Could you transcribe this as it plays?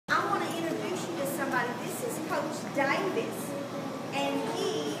Davis, and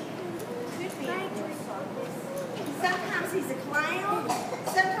he could be a circus. Sometimes he's a clown,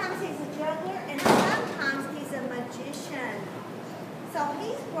 sometimes he's a juggler, and sometimes he's a magician. So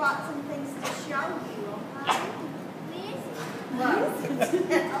he's brought some things to show you, okay?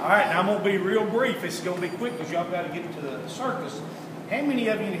 All right, now I'm going to be real brief. This is going to be quick because y'all got to get to the circus. How many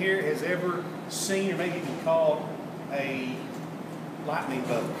of you in here has ever seen or maybe even caught a lightning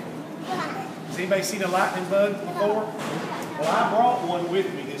bug? Has anybody seen a lightning bug before? Well, I brought one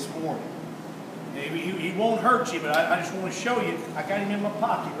with me this morning. He won't hurt you, but I just want to show you. I got him in my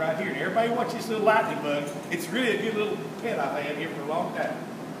pocket right here. And everybody watch this little lightning bug. It's really a good little pet I've had here for a long time.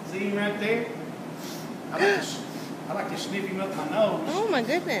 See him right there? I like to sniff him up my nose. Oh my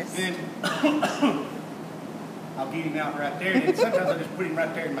goodness. And I'll get him out right there. And then sometimes I just put him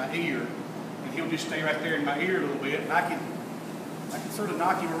right there in my ear. And he'll just stay right there in my ear a little bit. And I can sort of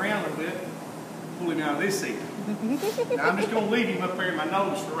knock him around a little bit, pull him out of this ear. Now I'm just going to leave him up there in my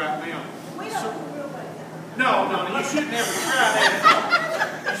nose for right now. No, you should never try that.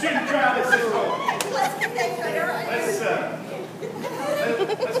 You shouldn't try this at all.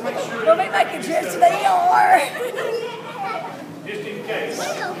 Let's make sure. Let me make it just VR. Just in case.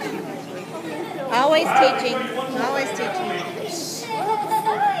 Always teaching. Always teaching.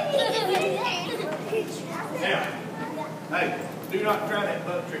 Now, hey, do not try that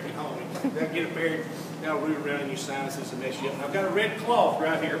butt trick at home. That'll get up there, that'll root around in your sinuses and mess you up. I've got a red cloth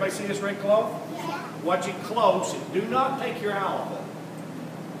right here. Everybody see this red cloth? Watch it close and do not take your eye off of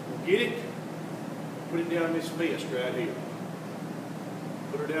it. Get it? Put it down in this fist right here.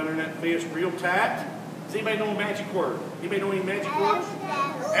 Put her down in that fist real tight. Does anybody know a magic word? Anybody know any magic words?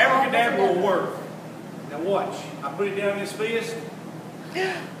 Abracadabra will work. Now watch. I put it down in this fist.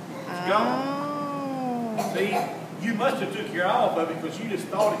 It's gone. See, you must have took your eye off of it because you just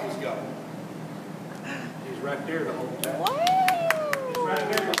thought it was gone. It's right there the whole time. It's right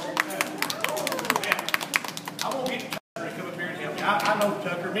there the whole time. Now, I won't get Tucker to come up here and help me. I know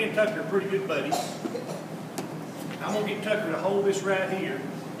Tucker. Me and Tucker are pretty good buddies. I'm going to get Tucker to hold this right here,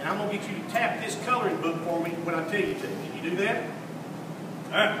 and I'm going to get you to tap this coloring book for me when I tell you to. Can you do that?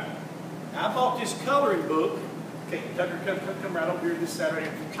 All right. Now, I bought this coloring book. Okay, Tucker, come right over here to this side right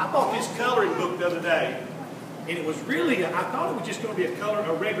here. I bought this coloring book the other day, and it was really, I thought it was just going to be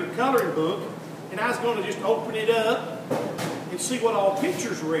a regular coloring book, and I was going to just open it up and see what all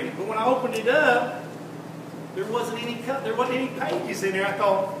pictures were in it. But when I opened it up, there wasn't any pages in there. I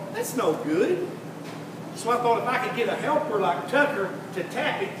thought, that's no good. So I thought if I could get a helper like Tucker to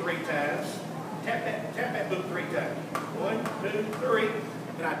tap it 3 times, tap that book 3 times. 1, 2, 3.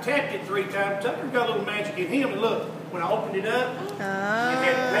 And I tapped it 3 times. Tucker got a little magic in him. And look, when I opened it up, it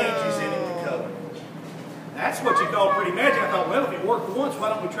had pages in it to color. That's what you call pretty magic. I thought, well, if it worked once, why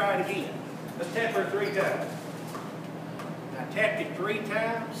don't we try it again? Let's tap her 3 times. And I tapped it 3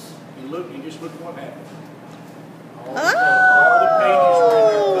 times, and look, and just look what happened. All the pages were in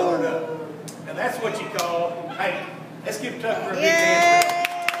there colored up. And that's what you call, hey, let's give Tucker a big hand.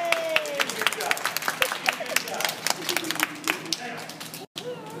 Good job. Good job.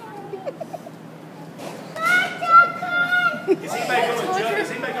 Is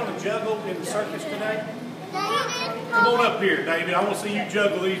anybody going to juggle in the circus today? Come on up here, David. I want to see you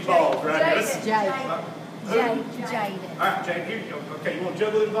juggle these balls right here. Jaden. All right, Jade, here you go. Okay, you want to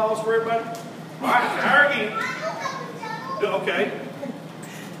juggle these balls for everybody? All right, now again. Okay.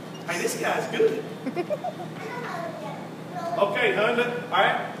 Hey, this guy's good. Okay, Honda. All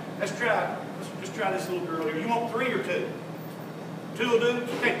right, let's try this little girl here. You want 3 or 2? 2 will do.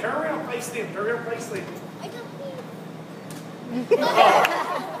 Okay, turn around and face them. Turn around and face them. Oh,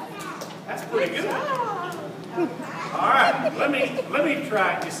 that's pretty good. All right, let me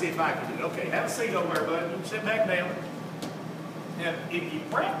try it to see if I can do it. Okay, have a seat over there, bud. You can sit back down. Now, if you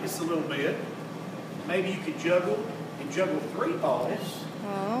practice a little bit, maybe you could juggle 3 balls.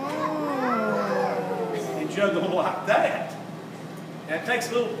 And juggle them like that. Now it takes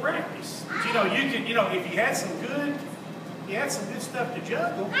a little practice. But if you had some good stuff to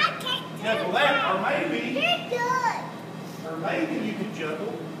juggle that, or maybe you could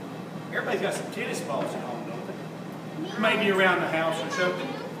juggle. Everybody's got some tennis balls at home, don't they? Maybe around the house or something.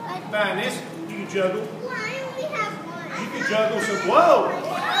 Find this, you can juggle. You can juggle some. Whoa!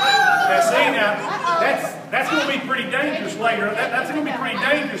 Now see, that's going to be pretty dangerous later. That's going to be pretty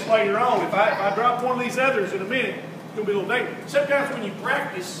dangerous later on. If I drop one of these others in a minute, it's going to be a little dangerous. Sometimes when you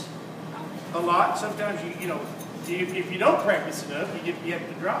practice a lot, sometimes if you don't practice enough, you have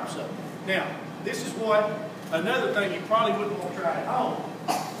to drop some. Now, this is another thing you probably wouldn't want to try at home.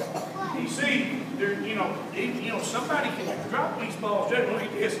 You see, somebody can drop these balls. Look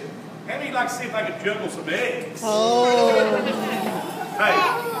at this. How many like to see if I can juggle some eggs? Oh. Hey,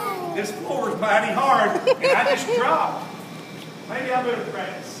 this floor is mighty hard, and I just dropped. Maybe I better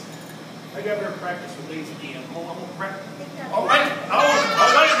practice. Maybe I better practice with these again. I'm gonna practice. Oh, wait. Oh,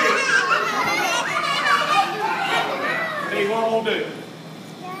 wait a minute. Tell you what I'm gonna do.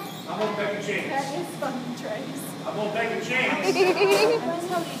 I'm gonna take a chance. That is fun, Trace. I'm gonna take a chance.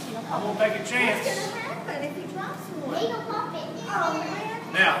 I'm gonna take a chance. What's gonna happen if he drops one? Oh, man.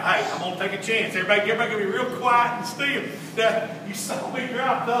 Now, hey, I'm gonna take a chance. Everybody gonna be real quiet and still. Now, you saw me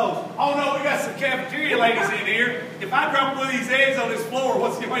drop those. Oh no, we got some cafeteria ladies in here. If I drop one of these eggs on this floor,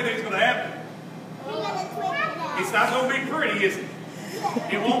 what's the only thing that's gonna happen? It's not gonna be pretty, is it?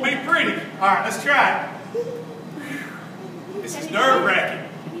 It won't be pretty. All right, let's try it. This is nerve-wracking.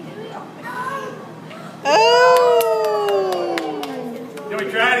 Oh. Can we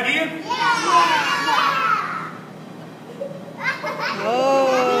try it again?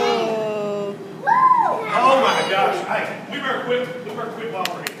 Oh. Oh my gosh! Hey, we better quit. We better quit while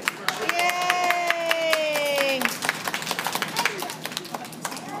we're here. Yay.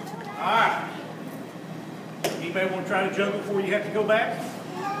 All right. Anybody want to try to juggle before you have to go back?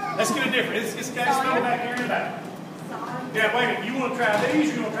 Let's get a different. This guy's coming back here in the back. Yeah, wait a minute. You want to try these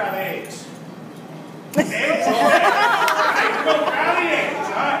or you want to try the eggs? Eggs? Okay. Hey, we're going to try the eggs.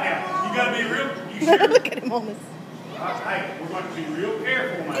 All right, now. You got to be real. You sure? Look at him on this. Hey, we're going to be real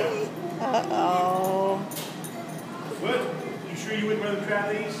careful now. Uh-oh. What? You sure you wouldn't rather try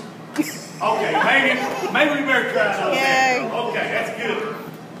these? Okay, maybe we better try those. Yay. Okay, that's good.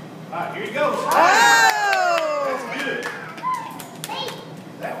 All right, here he goes. Oh. That's good.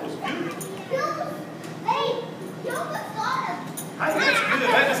 That was good. Hey, that's good.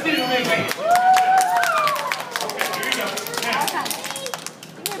 Let's get it on me. Okay, here you go. Now,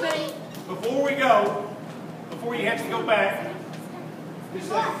 before we go, before you have to go back,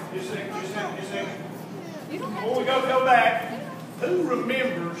 just a second. Before we go back, who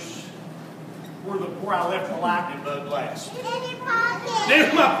remembers where I left the lightning bug last? In your pocket.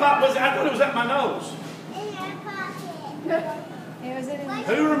 There's my pop. I thought it was at my nose. In your pocket. It was in his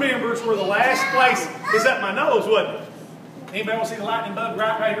Who remembers where the last place is at my nose, wasn't it? Anybody want to see the lightning bug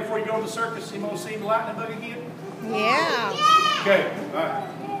right here before you go to the circus? Anybody want to see the lightning bug again? Yeah. Okay, all right.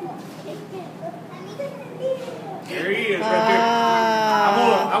 There he is, right there.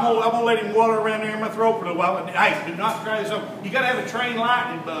 I'm gonna let him water around there in my throat for a while. Hey, do not try this on. You gotta have a trained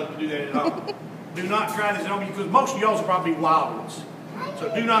lightning bug to do that at home. Do not try this at home because most of y'all will probably be wild ones. So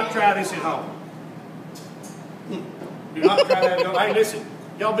do not try this at home. Do not try that at home. Hey, listen,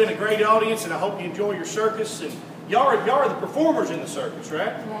 y'all been a great audience, and I hope you enjoy your circus. And y'all are the performers in the circus,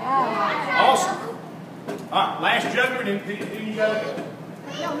 right? Yeah. Awesome. All right, last juggler, and then you got.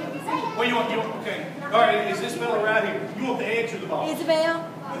 Well, you want, okay. All right, is this fella right here? You want the eggs or the balls? Isabel.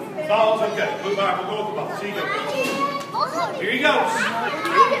 Balls, okay. All right, we'll go with the balls. Here you go. Here he goes.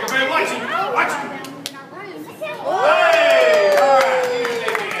 Everybody watch him. Watch him. Hey! All right.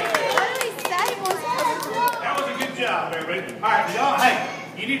 That was a good job, everybody. All right, y'all, hey,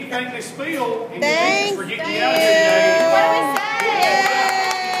 you need to thank Miss Field and your teachers for getting you out of here today.